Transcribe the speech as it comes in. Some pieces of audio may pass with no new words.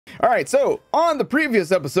All right, so on the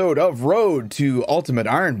previous episode of Road to Ultimate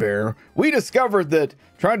Iron Bear, we discovered that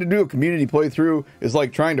trying to do a community playthrough is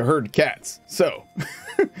like trying to herd cats. So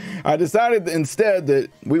I decided instead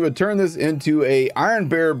that we would turn this into a Iron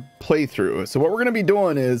Bear playthrough. So what we're going to be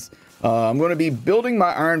doing is I'm going to be building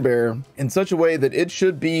my Iron Bear in such a way that it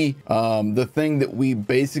should be the thing that we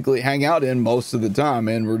basically hang out in most of the time,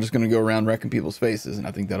 and we're just going to go around wrecking people's faces, and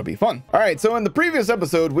I think that'll be fun. All right, so in the previous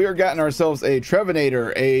episode, we are getting ourselves a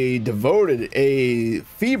Trevinator, a Devoted, a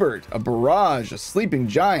Fevered, a Barrage, a Sleeping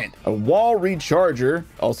Giant, a Wall Recharger,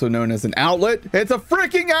 also known as an outlet. It's a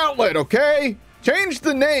freaking outlet, okay? Change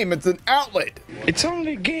the name, it's an outlet. It's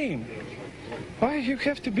only a game. Why you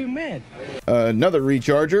have to be mad? Another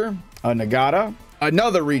Recharger, a Nagata,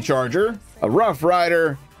 another Recharger, a Rough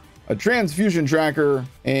Rider, a Transfusion Tracker,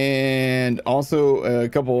 and also a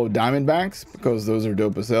couple of Diamondbacks, because those are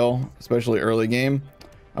dope as hell, especially early game.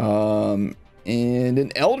 And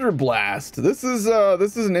an Elder Blast. This is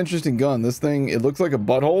an interesting gun. This thing, it looks like a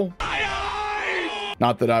butthole.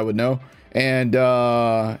 Not that I would know. And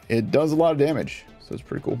it does a lot of damage, so it's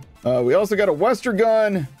pretty cool. We also got a Wester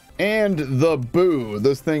gun and the Boo.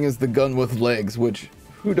 This thing is the gun with legs, which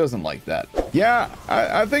who doesn't like that? Yeah,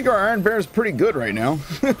 I think our Iron Bear is pretty good right now.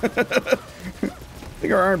 I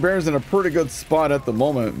think our Iron Bear is in a pretty good spot at the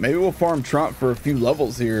moment. Maybe we'll farm Trot for a few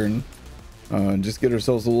levels here and just get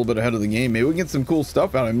ourselves a little bit ahead of the game. Maybe we can get some cool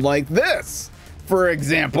stuff out of him, like this, for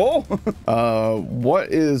example.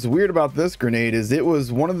 What is weird about this grenade is it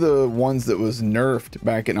was one of the ones that was nerfed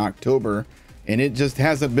back in October, and it just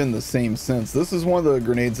hasn't been the same since. This is one of the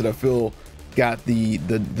grenades that I feel got the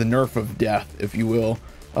nerf of death, if you will.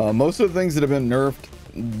 Most of the things that have been nerfed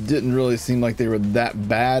didn't really seem like they were that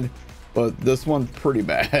bad, but this one pretty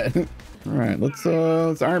bad. All right, let's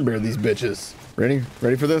Iron Bear these bitches. Ready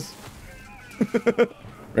for this?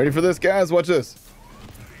 Ready for this, guys? Watch this.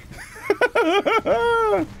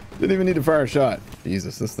 Didn't even need to fire a shot.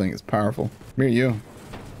 Jesus, this thing is powerful. Come here,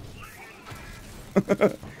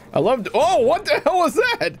 you. I loved. Oh, what the hell was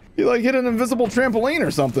that? He like hit an invisible trampoline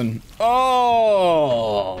or something.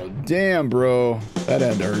 Oh, damn, bro. That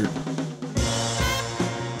had to hurt.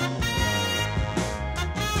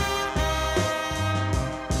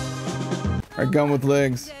 All right, gun with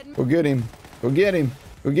legs. Go get him. Go get him.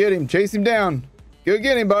 Go get him. Chase him down. Go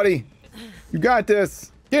get him, buddy. You got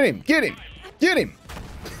this. Get him. Get him. Get him.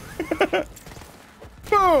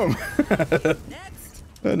 Boom.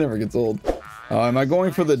 That never gets old. Am I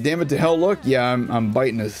going for the damn it to hell look? Yeah, I'm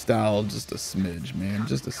biting his style just a smidge, man,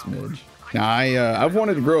 just a smidge. Now I've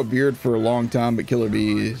wanted to grow a beard for a long time, but Killer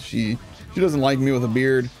Bee, she doesn't like me with a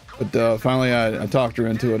beard. But finally I talked her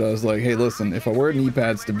into it. I was like, hey, listen, if I wear knee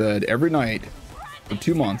pads to bed every night for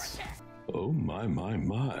 2 months. Oh my.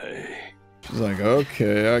 She's like,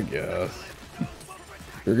 okay, I guess.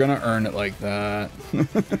 You're gonna earn it like that.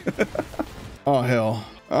 Oh hell.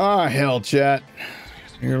 Ah hell, chat.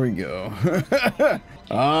 Here we go.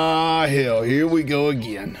 Ah, hell, here we go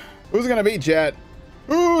again. Who's gonna be, chat?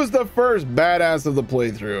 Who's the first badass of the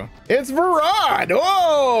playthrough? It's Varad!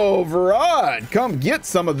 Oh, Varad! Come get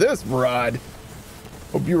some of this, Varad.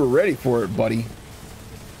 Hope you were ready for it, buddy.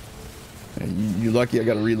 Hey, you lucky I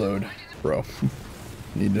gotta reload, bro.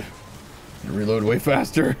 Need to reload way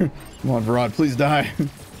faster. Come on, Varad, please die.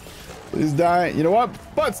 Please die. You know what?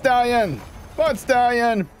 Butt Stallion! Butt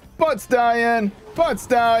Stallion! Butt Stallion! Butt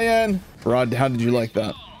Stallion! Rod, how did you like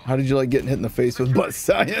that? How did you like getting hit in the face with Butt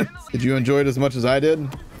Stallion? Did you enjoy it as much as I did?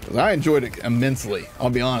 Because I enjoyed it immensely. I'll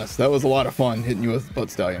be honest. That was a lot of fun hitting you with Butt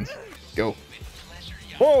Stallions. Go.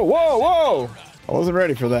 Whoa, whoa, whoa! I wasn't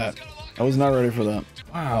ready for that. I was not ready for that.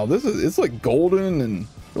 Wow, it's like golden and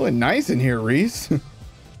really nice in here, Reese.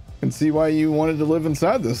 Can see why you wanted to live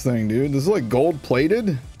inside this thing, dude. This is like gold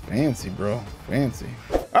plated. Fancy, bro. Fancy.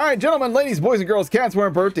 All right, gentlemen, ladies, boys, and girls, cats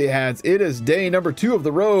wearing birthday hats. It is day number 2 of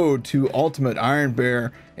the road to Ultimate Iron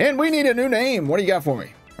Bear, and we need a new name. What do you got for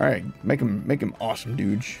me? All right, make him awesome,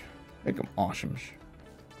 dude. Make him awesome.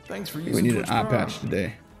 Thanks for using. We need an eye patch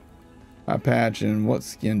today. Eye patch, and what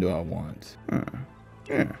skin do I want?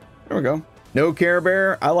 Yeah, there we go. No Care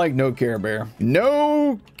Bear. I like No Care Bear.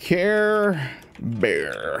 No Care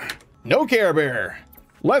Bear. No Care Bear.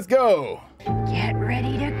 Let's go. Get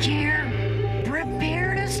ready to care.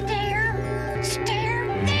 Prepare to stare. Stare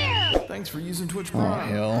there. Thanks for using Twitch Oh Prime.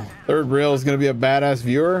 hell. Third rail is gonna be a badass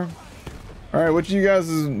viewer. All right, which of you guys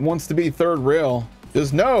wants to be third rail?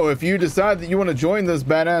 Just know if you decide that you want to join this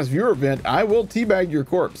badass viewer event, I will teabag your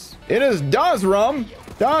corpse. It is Dazrum.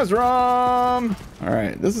 Dazrum. All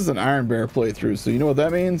right, this is an Iron Bear playthrough, so you know what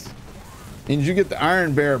that means? Means you get the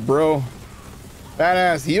Iron Bear, bro.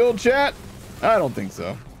 Badass healed, chat? I don't think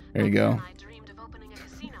so. There you go.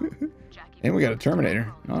 And we got a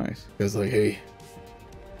Terminator. Nice. Because like, hey,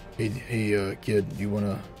 kid, you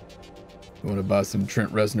wanna buy some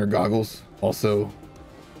Trent Reznor goggles? Also,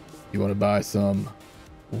 you wanna buy some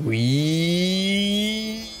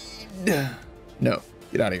weed? No,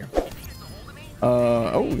 get out of here.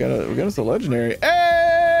 Oh, we got us a legendary.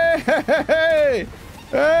 Hey!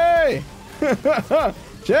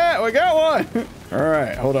 Chat, we got one. All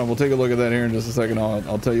right, hold on. We'll take a look at that here in just a second.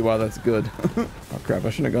 I'll tell you why that's good. Oh crap! I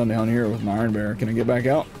shouldn't have gone down here with my Iron Bear. Can I get back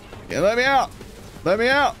out? Yeah, let me out. Let me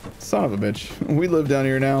out. Son of a bitch. We live down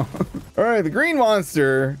here now. All right, the green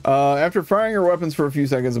monster. After firing her weapons for a few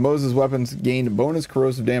seconds, Moses' weapons gained bonus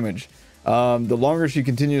corrosive damage. The longer she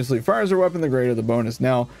continuously fires her weapon, the greater the bonus.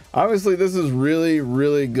 Now, obviously, this is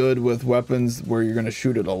really good with weapons where you're going to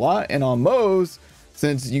shoot it a lot. And on Moe's,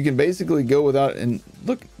 since you can basically go without, and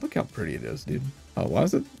look how pretty it is, dude. Oh, why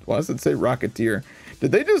does it say Rocketeer?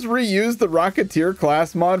 Did they just reuse the Rocketeer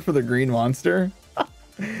class mod for the green monster?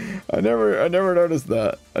 I never noticed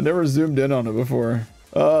that. I never zoomed in on it before.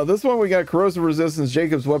 This one we got corrosive resistance,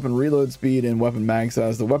 Jacob's weapon reload speed, and weapon mag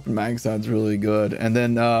size. The weapon mag size is really good, and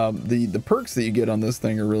then the perks that you get on this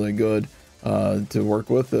thing are really good to work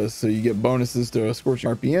with this. So you get bonuses to scorching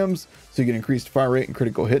RPMs, so you get increased fire rate and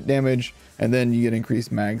critical hit damage, and then you get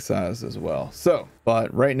increased mag size as well. So,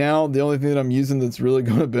 but right now the only thing that I'm using that's really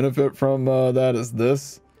going to benefit from that is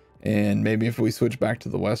this. And maybe if we switch back to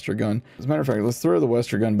the Wester gun. As a matter of fact, let's throw the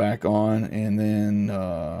Wester gun back on, and then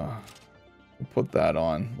put that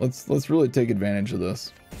on. Let's really take advantage of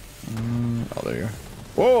this. Oh, there you go.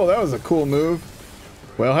 Whoa, that was a cool move.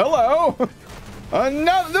 Well, hello.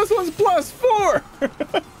 No, this one's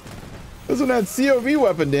 +4. This one had COV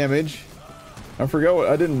weapon damage. I forgot what,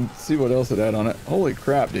 I didn't see what else it had on it. Holy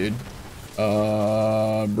crap, dude.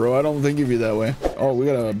 Bro, I don't think of you that way. Oh, we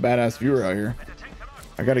got a badass viewer out here.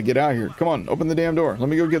 I gotta get out here. Come on, open the damn door. Let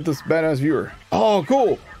me go get this badass viewer. Oh,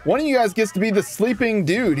 cool. One of you guys gets to be the sleeping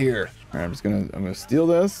dude here. All right, I'm gonna steal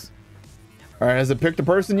this. All right, has it picked a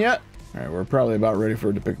person yet? All right, we're probably about ready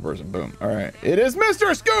for it to pick a person. Boom. All right, it is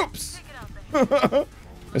Mr. Scoops.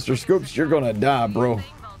 Mr. Scoops, you're gonna die, bro.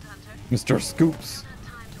 Mr. Scoops.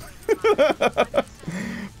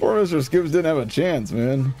 Poor Mr. Scoops didn't have a chance,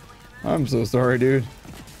 man. I'm so sorry, dude.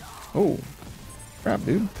 Oh, crap,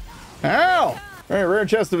 dude. Ow! All right, rare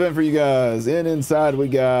chest event for you guys. And inside we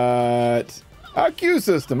got a queue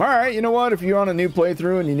system. All right, you know what? If you're on a new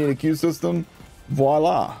playthrough and you need a queue system,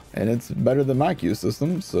 voila. And it's better than my queue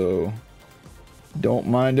system, so don't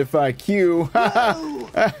mind if I queue.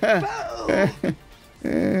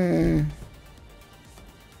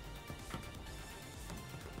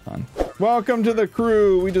 Welcome to the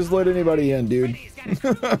crew. We just let anybody in, dude.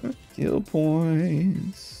 Kill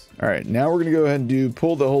points. All right, now we're gonna go ahead and do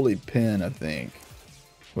pull the holy pin, I think.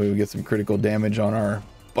 We get some critical damage on our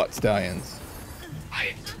butt stallions.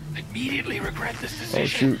 I immediately regret this Oh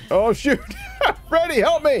decision. shoot! Oh shoot! Freddy,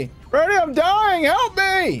 help me! Freddy, I'm dying! Help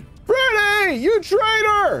me! Freddy, you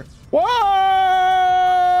traitor! Why?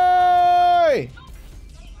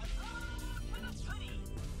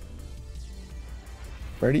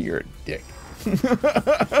 Freddy, you're a dick.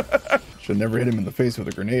 Should never hit him in the face with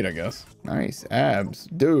a grenade, I guess. Nice abs.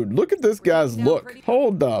 Dude, look at this guy's look.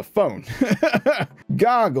 Hold the phone.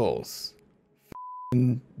 Goggles.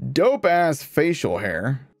 Dope ass facial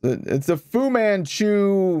hair. It's a Fu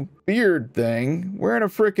Manchu beard thing. Wearing a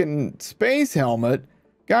freaking space helmet.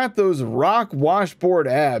 Got those rock washboard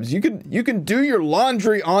abs. You can do your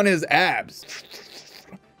laundry on his abs.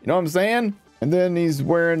 You know what I'm saying? And then he's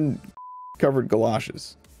wearing covered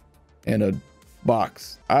galoshes and a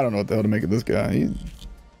box. I don't know what the hell to make of this guy.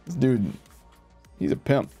 This dude, he's a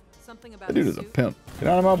pimp. That dude is a pimp. Get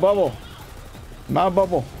out of my bubble. My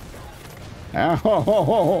bubble.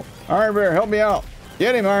 Ow. Iron Bear, help me out.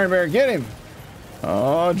 Get him, Iron Bear, get him.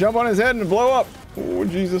 Oh, jump on his head and blow up. Oh,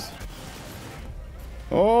 Jesus.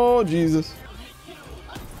 Oh, Jesus.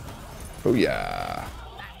 Oh, yeah.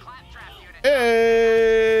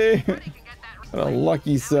 Hey. What a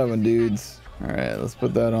lucky 7, dudes. All right, let's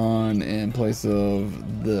put that on in place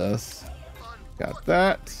of this. Got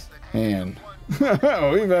that. And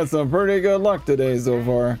we've had some pretty good luck today so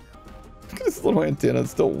far. Look at this little antenna,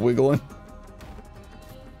 it's still wiggling.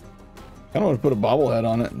 I don't want to put a bobblehead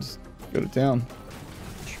on it and just go to town.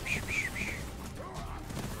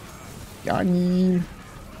 Got you.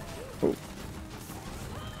 Oh.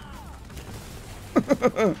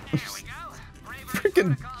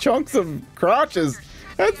 Freaking chunks of crotches.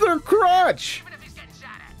 That's their crotch.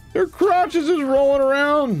 Their crotch is just rolling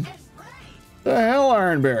around. The hell,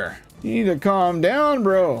 Iron Bear? You need to calm down,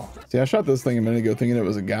 bro. See, I shot this thing a minute ago thinking it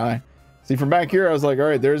was a guy. See, from back here, I was like, all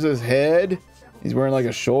right, there's his head. He's wearing like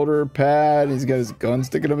a shoulder pad. He's got his gun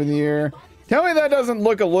sticking up in the air. Tell me that doesn't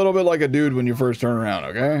look a little bit like a dude when you first turn around,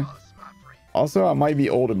 okay? Also, I might be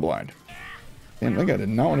old and blind. Damn, that guy did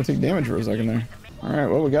not want to take damage for a second there. All right,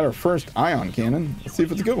 well, we got our first ion cannon. Let's see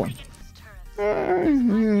if it's a good one.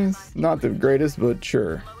 It's not the greatest, but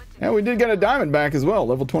sure. And we did get a diamond back as well,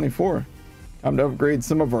 level 24. Time to upgrade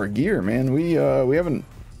some of our gear, man. We haven't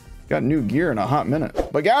got new gear in a hot minute.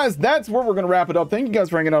 But guys, that's where we're going to wrap it up. Thank you guys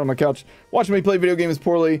for hanging out on my couch, watching me play video games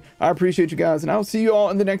poorly. I appreciate you guys, and I'll see you all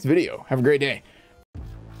in the next video. Have a great day.